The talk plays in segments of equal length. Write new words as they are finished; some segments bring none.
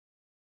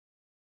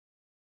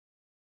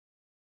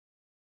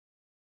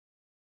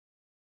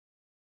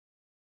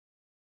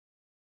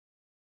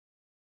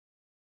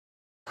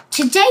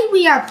today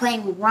we are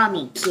playing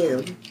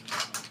Rummikub.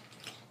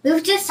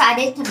 We've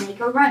decided to make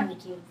a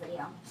Rummikub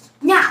video.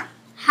 Now,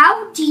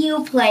 how do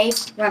you play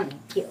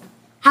Rummikub?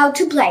 How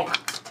to play?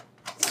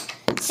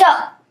 So,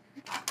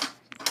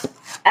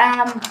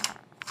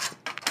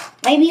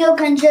 maybe you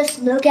can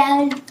just look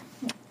at it.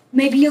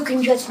 Maybe you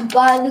can just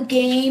buy the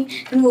game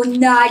and we'll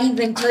not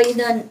even tell you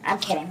the... I'm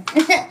kidding.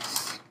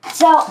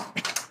 So...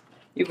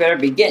 You better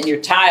be getting your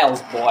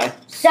tiles, boy.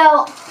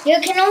 So, you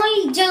can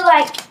only do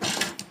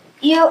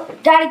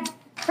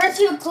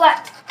first you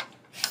collect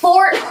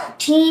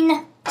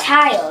 14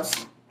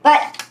 tiles.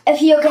 But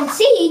if you can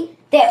see,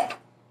 they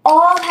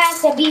all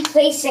have to be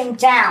facing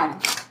down.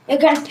 You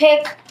can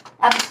pick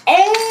up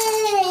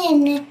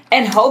any...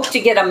 And hope to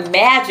get a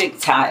magic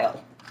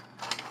tile.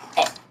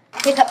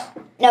 Pick up...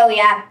 No,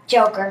 yeah,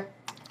 Joker.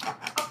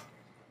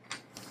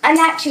 I'm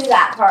not to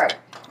that part.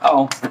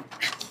 Oh.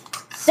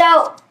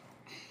 So...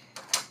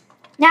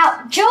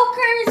 Now,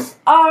 Jokers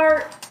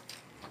are...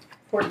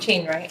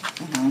 14, right?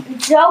 Mm-hmm.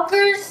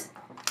 Jokers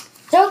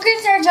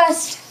are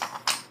just...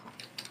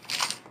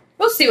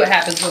 We'll see what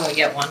happens when we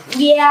get one.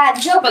 Yeah,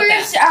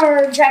 Jokers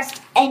are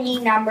just any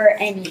number,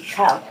 any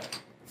color.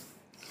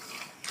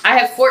 I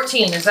have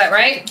 14, is that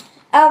right?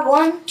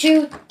 1,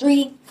 2,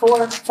 3,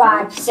 4,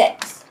 5,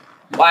 6.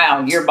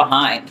 Wow, you're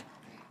behind.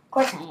 Of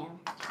course I am.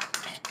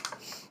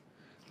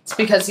 It's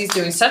because he's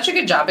doing such a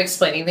good job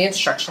explaining the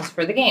instructions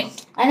for the game.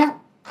 I know.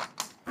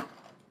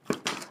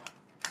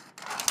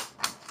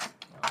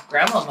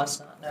 Grandma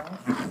must not know.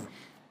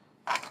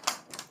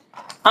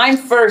 I'm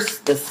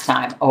first this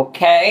time,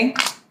 okay?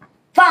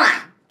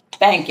 Fine.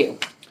 Thank you.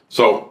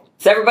 So...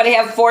 Does everybody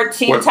have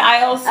 14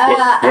 tiles? I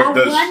have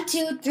 1,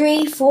 2,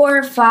 3,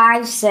 4,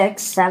 5,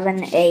 6,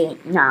 7,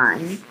 8,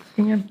 9.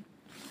 Yeah.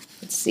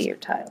 Let's see your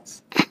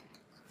tiles.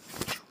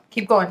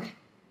 Keep going.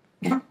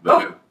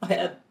 Oh,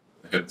 ahead.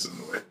 The head's in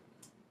the way.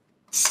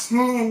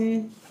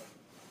 10,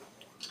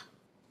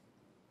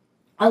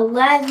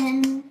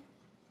 11,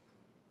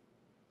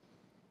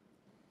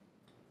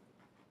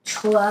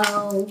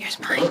 12. Here's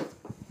mine.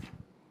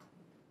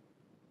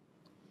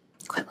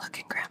 Quit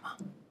looking, Grandma.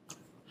 You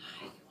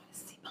want to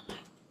see mine?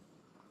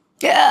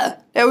 Yeah,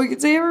 now we can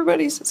see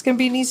everybody's. It's going to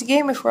be an easy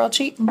game if we're all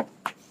cheating.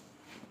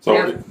 So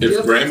You if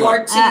have Grandma...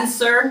 14,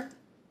 sir?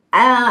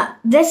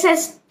 This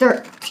is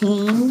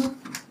 13.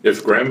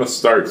 If Grandma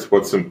starts,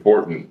 what's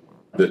important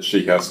that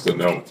she has to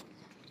know?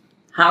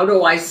 How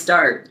do I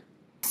start?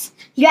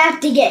 You have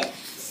to get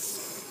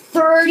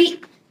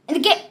 30.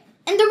 In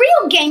the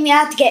real game, you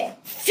have to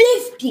get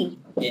 50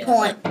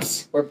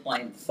 points. We're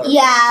playing 30.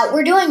 Yeah,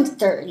 we're doing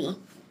 30.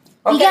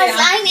 Okay,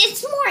 Because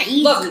it's more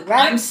easy, look,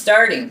 right? I'm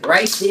starting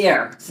right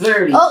there.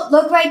 30. Oh,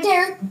 look right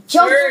there.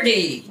 Joker. 30.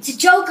 It's a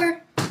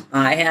Joker.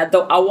 I had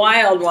a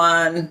wild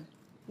one.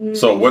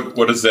 So what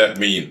does that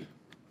mean?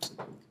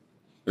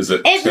 Is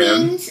it 10? It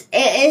means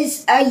it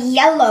is a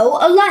yellow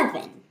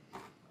 11.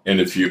 And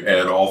if you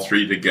add all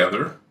three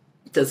together,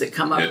 Does it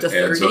come up it to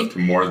 30? adds up to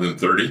more than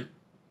 30?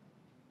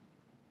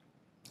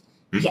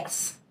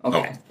 Yes.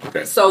 Okay. Oh,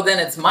 okay. So then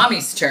it's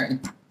Mommy's turn.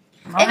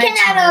 My It can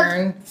add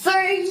turn. up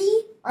 30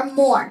 or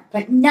more,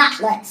 but not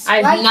less. I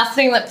have right?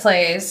 nothing that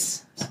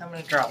plays, so I'm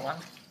going to draw one.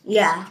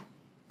 Yeah.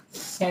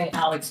 Okay,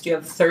 Alex, do you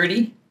have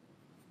 30?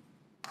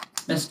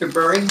 Mr.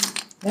 Burry?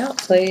 No, it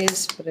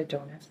plays, but I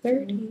don't have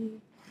 30.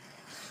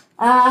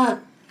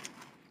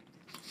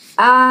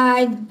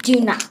 I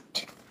do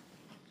not.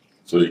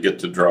 So you get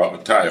to draw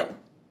a tile.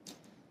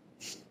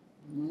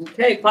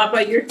 Okay,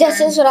 Papa, your turn. This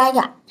is what I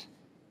got.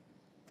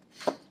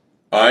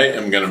 I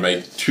am going to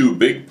make 2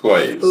 big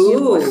plays.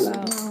 Ooh,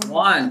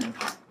 one.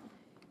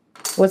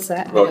 What's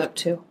that Look. up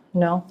to?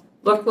 No.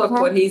 Look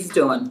what he's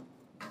doing.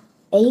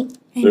 8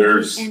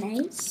 There's- and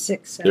 8.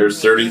 6.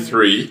 There's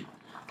 33.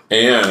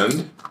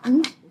 And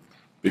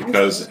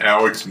because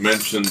Alex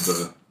mentioned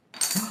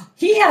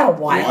He had a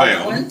wild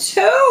Wild. one,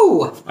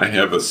 too. I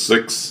have a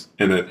 6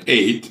 and an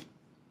 8,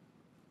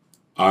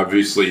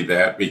 obviously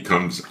that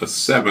becomes a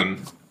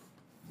 7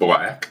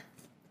 black.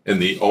 And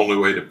the only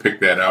way to pick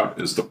that out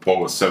is to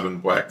pull a 7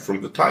 black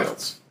from the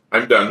tiles.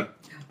 I'm done.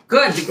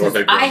 Good, because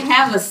ahead, I Grandma.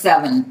 have a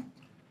 7.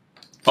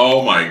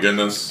 Oh my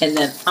goodness. And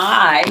then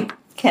I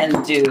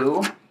can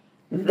do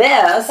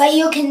this. But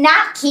you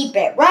cannot keep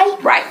it, right?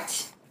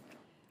 Right.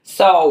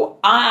 So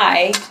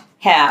I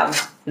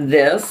have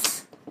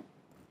this.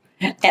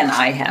 And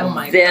I have Oh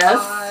my this.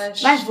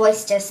 gosh. My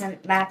voice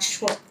doesn't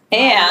match what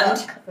And I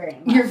look very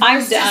Your much. I'm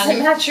voice doesn't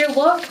done. match your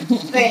look.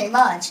 Very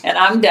much. And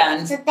I'm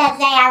done. So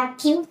that's I have a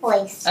cute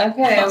voice.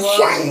 Okay,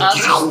 well,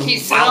 I'll just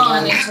keep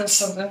going until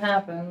something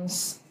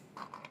happens.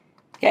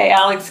 Okay,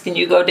 Alex, can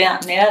you go down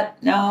net?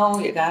 No,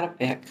 you gotta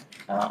pick.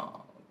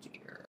 Oh,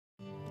 dear.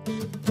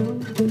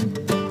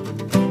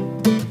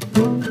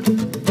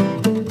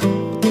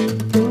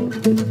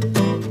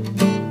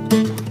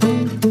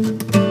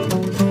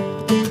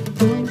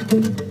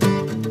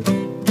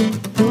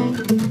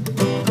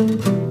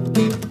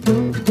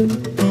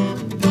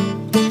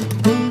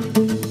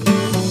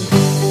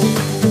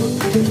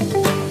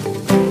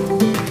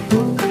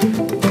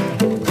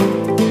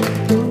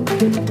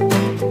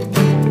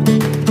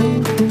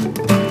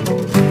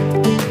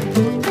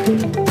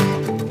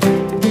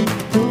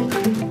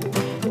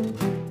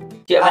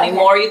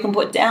 more you can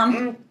put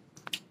down?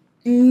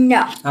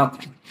 No.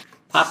 Okay.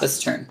 Papa's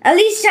turn. At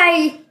least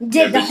I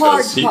did the hard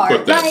because he part.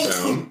 put that Right?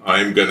 down,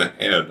 I'm going to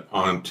add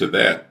on to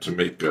that to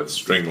make a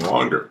string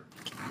longer.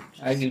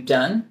 Are you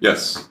done?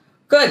 Yes.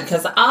 Good,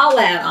 because I'll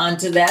add on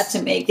to that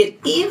to make it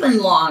even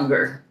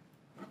longer.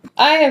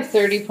 I have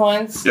 30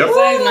 points. Yep. So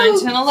I have 9,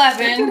 Woo! 10,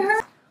 11.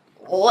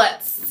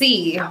 Let's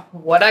see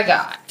what I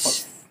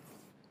got.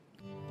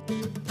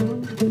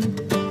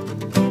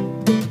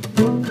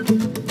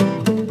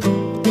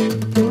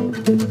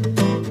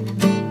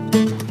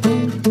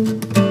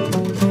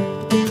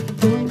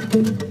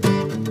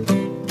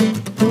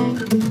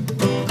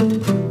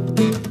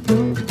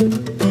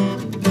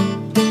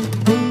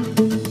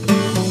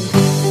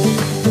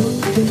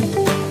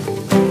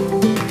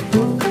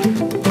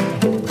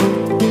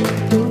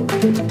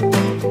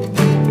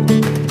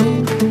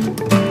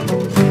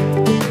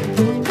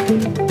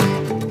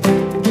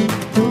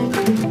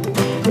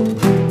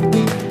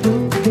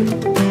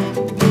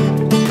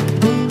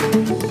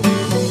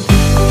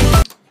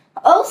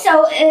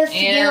 Also, if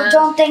you And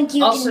don't think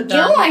you also can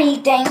done. do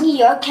anything,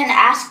 you can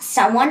ask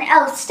someone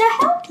else to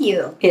help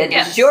you. It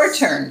Yes. is your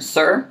turn,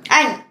 sir.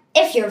 And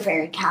if you're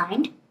very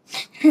kind.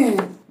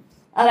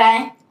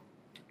 Okay.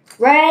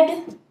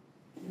 Red,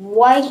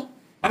 white,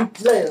 and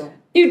blue.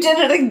 You did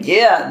it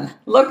again.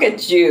 Look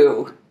at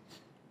you.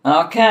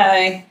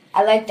 Okay.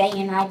 I like the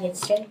United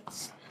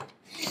States.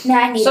 Now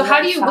I need So how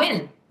do red you socks.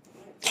 win?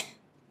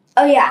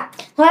 Oh yeah.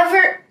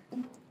 Whoever,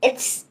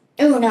 it's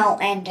Uno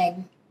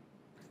ending.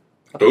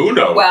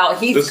 Uno. Well,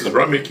 This is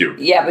Rummikub.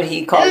 Yeah, but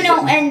he calls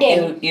Uno it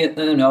ending.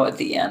 Uno at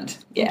the end.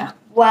 Yeah.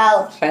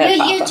 Well, Go ahead,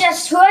 you Papa.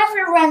 just,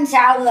 whoever runs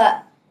out of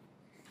the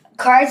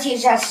cards, you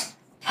just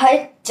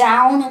put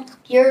down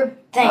your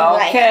thing.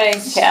 Okay,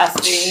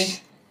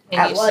 Cassie.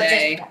 And you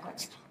say,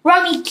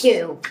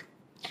 Rummikub.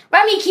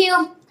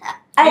 Rummikub.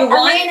 I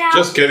won? ran out.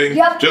 Just kidding.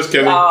 Yep. Just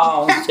kidding.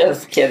 Oh,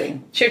 just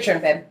kidding. it's your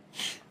turn, babe.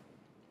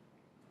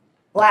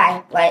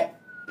 Why? What?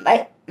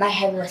 My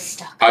head was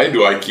stuck. I'd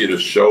like you to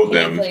show Can you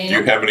them. Do play you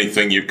it? have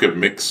anything you could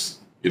mix?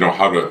 You know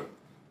how to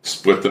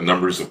split the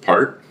numbers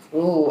apart?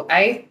 Ooh,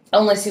 I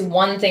only see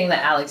one thing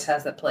that Alex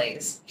has that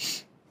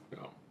plays.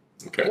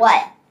 Okay.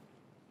 What?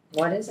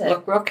 What is it?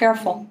 Look real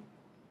careful.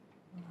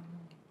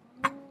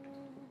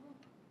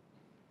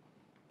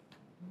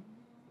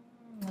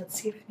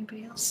 Let's see if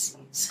anybody else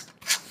sees.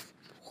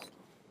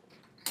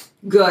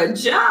 Good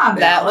job.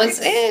 That Alex.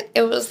 was it.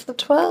 It was the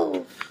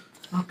 12.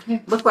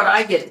 Okay. Look what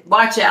I get.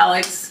 Watch,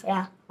 Alex.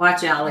 Yeah.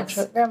 Watch, That's Alex.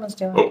 what Grandma's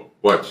doing. Oh,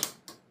 what?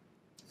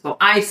 So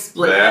I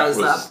split those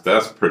up.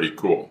 That's pretty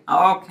cool.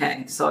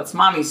 Okay, so it's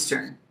Mommy's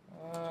turn.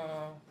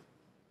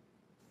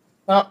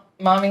 Well,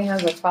 Mommy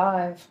has a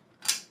 5.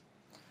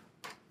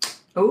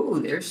 Oh,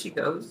 there she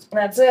goes.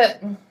 That's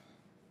it.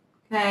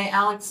 Okay,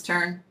 Alex's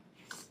turn.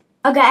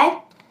 Okay.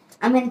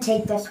 I'm gonna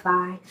take this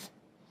 5.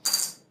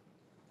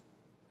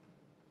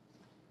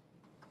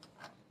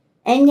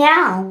 And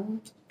now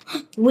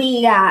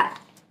we got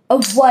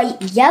a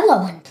white,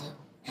 yellow, and blue.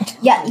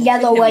 Yeah,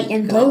 yellow, white,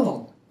 and blue.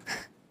 Go.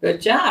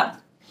 Good job.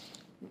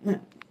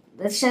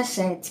 Let's just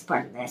say it's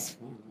part of this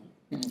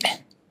family.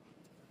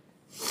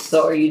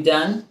 So are you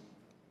done?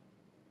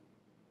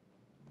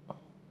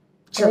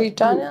 Are you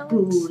done, Alex?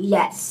 Ooh,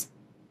 yes.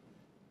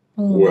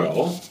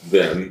 Well,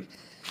 then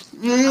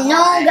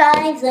No,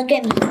 guys, look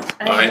at me.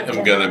 I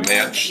am going to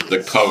match the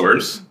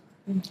colors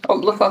Oh,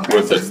 look what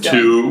with Grandpa's a done.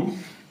 2,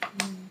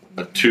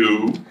 a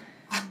 2,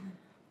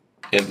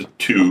 and a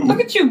 2. Look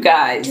at you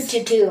guys.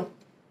 2, 2,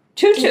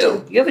 2,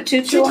 2. You have a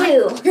 2, 2.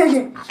 2, 2.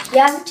 You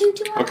have a 2,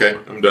 2? Okay,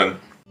 I'm done.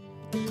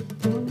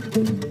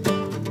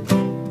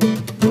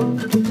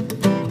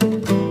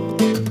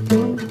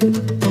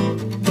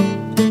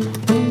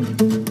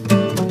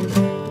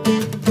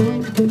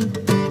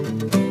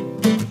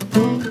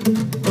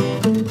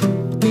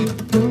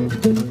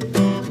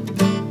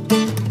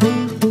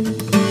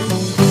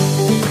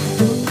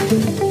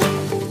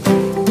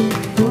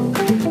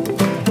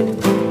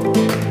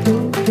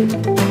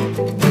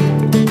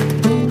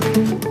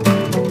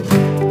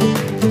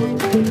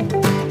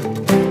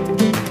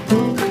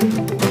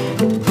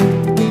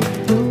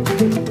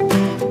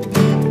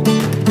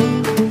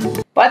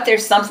 But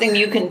there's something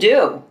you can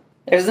do.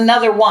 There's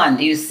another one.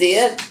 Do you see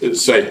it?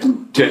 Say,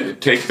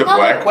 take the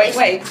black. Wait.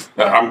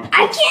 I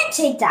can't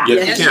take that.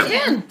 Yes, you Yes,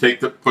 can. you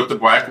can. Put the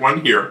black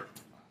one here.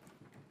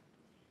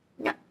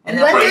 And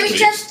But what there's can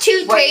just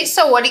 2 Okay,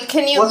 so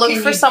can you What look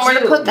can for you somewhere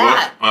do? to put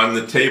that? Look on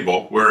the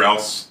table. Where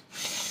else?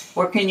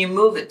 Where can you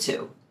move it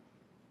to?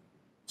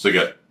 So you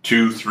got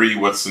 2, 3.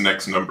 What's the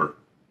next number?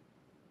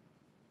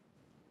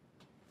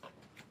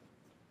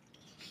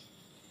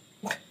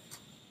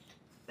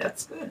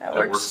 That's good. That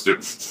works too.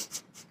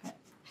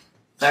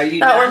 Are you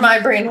Not done? where my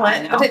brain I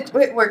went, know.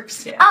 but it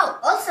works. Yeah. Oh,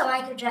 also,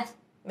 I could just.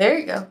 There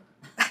you go.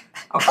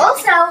 Okay.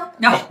 Also,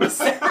 No.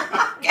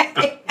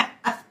 Okay.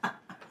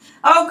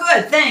 Oh,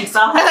 good. Thanks.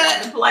 I'll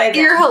have to play that.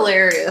 You're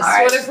hilarious. All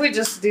right. What if we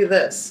just do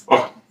this?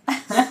 Oh,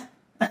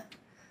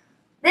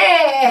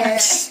 there.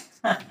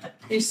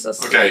 You're so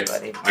sweet, Okay.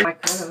 buddy. I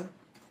could've.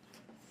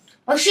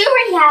 Well, she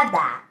already had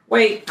that.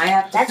 Wait, I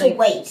have to That's a think.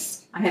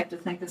 waste. I have to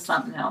think of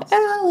something else.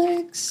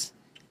 Alex.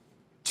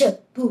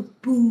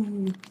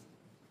 Boo.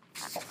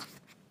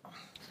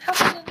 How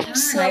about a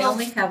nice Darn, I little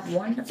only have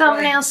one to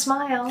thumbnail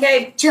smile?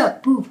 Okay,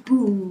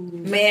 Boo.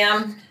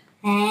 ma'am,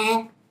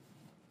 My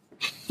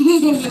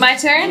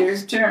turn? your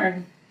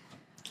turn.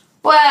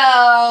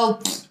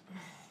 Well,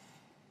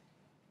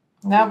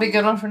 that'll be a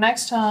good one for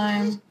next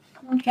time.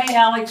 Okay,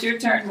 Alex, your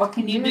turn. What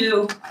can you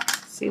do?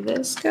 See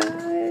this,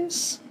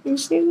 guys? You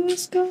see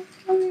this, guys?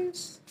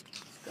 It's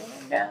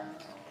going down.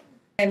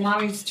 Okay,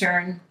 mommy's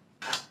turn.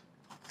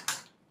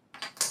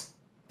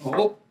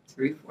 Oh,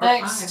 3, 4,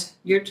 5. Next.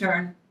 Your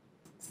turn.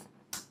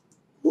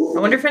 I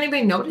wonder if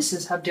anybody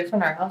notices how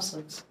different our house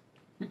looks.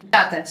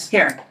 Got this.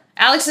 Here,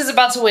 Alex is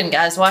about to win,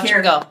 guys. Watch Here.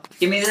 him go.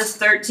 give me this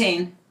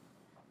 13.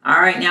 All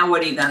right, now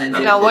what are you gonna do?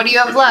 Now, what do you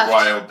have Put left? your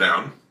wild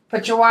down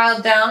Put your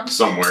wild down.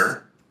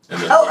 somewhere.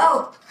 And then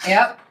Oh.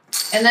 Yep.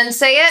 And then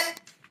say it.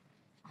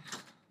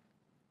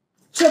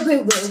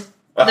 Boo.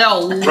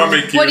 No.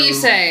 Rummikub. What do you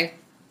say?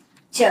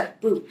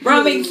 Boo.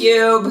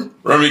 Rummikub.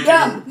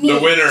 Rummikub, the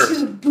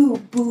winner.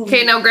 Boo.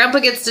 Okay, now Grandpa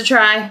gets to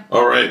try.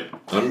 All right,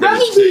 I'm going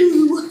to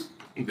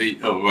take the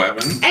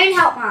 11 And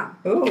help Mom.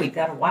 Ooh, we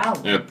got a wild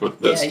one. and put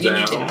this you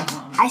need down.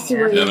 to- I see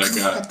where And you I can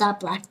got put that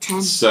black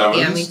 10. 7.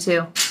 Yeah, me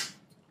too.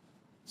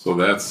 So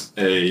that's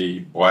a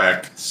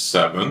black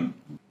 7.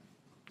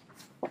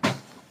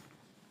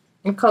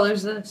 What color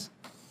is this?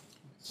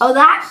 Oh,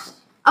 that?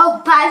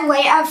 Oh, by the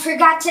way, I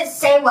forgot to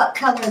say what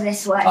color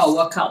this was. Oh,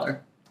 what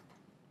color?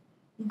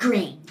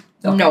 Green.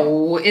 Okay.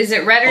 No. Is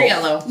it red or Oh.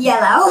 yellow?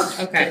 Yellow.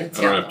 Okay, I it's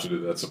don't yellow. have to do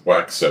that's a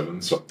black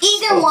 7. So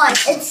Either one.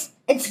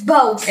 It's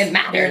both. It You're in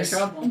matters.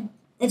 trouble.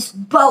 It's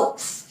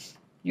both.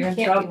 You're in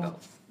Can't be trouble.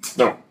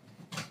 no,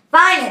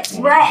 Fine, it's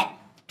red.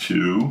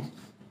 2,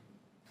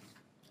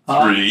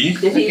 Oh, 3,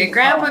 did Look at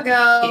Grandpa He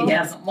go.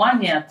 hasn't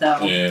won yet, though.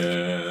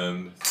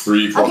 and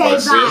 3, 4, Okay,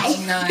 5, bye.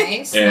 6.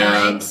 Nice, And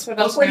nice. What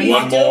else? Look what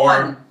Grandpa? he's One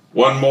more. doing.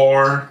 One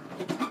more.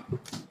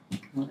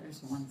 Well,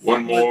 there's one.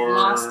 One more.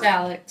 Lost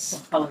Alex.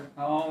 What color?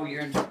 Oh,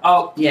 you're in.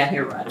 Oh, yeah,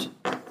 here, Raj.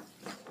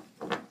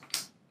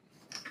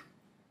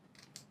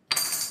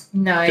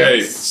 Nice.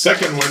 Okay,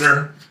 second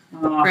winner.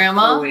 Oh,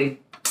 Grandma? boy.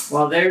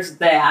 Well, there's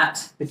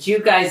that. But you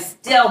guys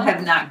still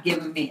have not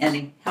given me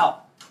any help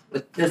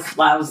with this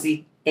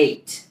lousy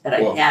 8 that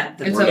I Well, had at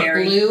the It's a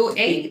very blue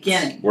 8.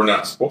 beginning. We're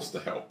not supposed to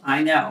help.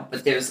 I know,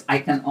 but I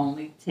can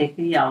only take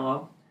the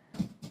yellow.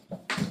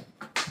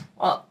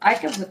 Well, I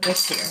could put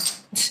this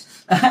here.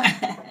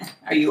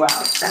 Are you out?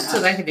 That's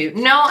what I could do.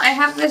 No, I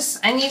have this.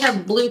 I need a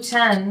blue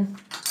 10,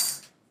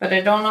 but I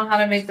don't know how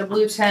to make the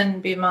blue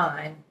 10 be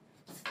mine.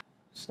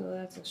 So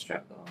that's a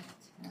struggle.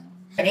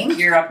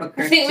 You're up a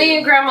I think me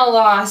and too. Grandma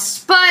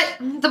lost, but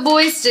the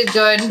boys did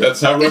good.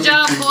 That's how Good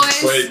job, Rummikub boys. is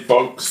played,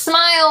 folks.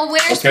 Smile,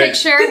 winner's Okay.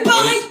 picture.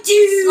 Goodbye,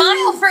 dude.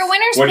 Smile for a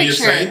winner's What do you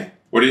picture. say?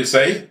 What do you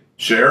say?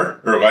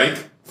 Share or like?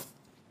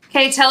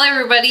 Okay, tell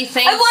everybody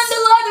thanks. I won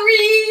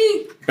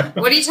the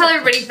lottery! What do you tell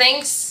everybody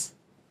thanks?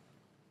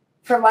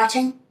 For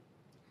watching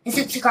and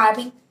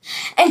subscribing.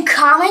 And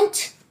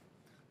comment.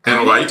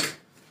 And like?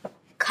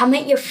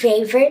 Comment your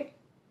favorite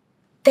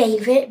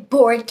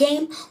board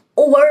game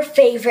or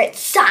favorite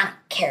Sonic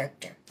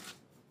character.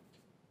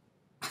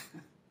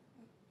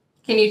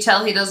 Can you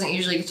tell he doesn't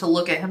usually get to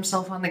look at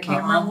himself on the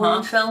camera when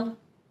we film?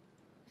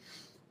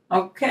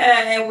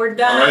 Okay, we're All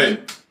done.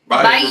 right.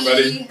 Bye,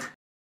 everybody.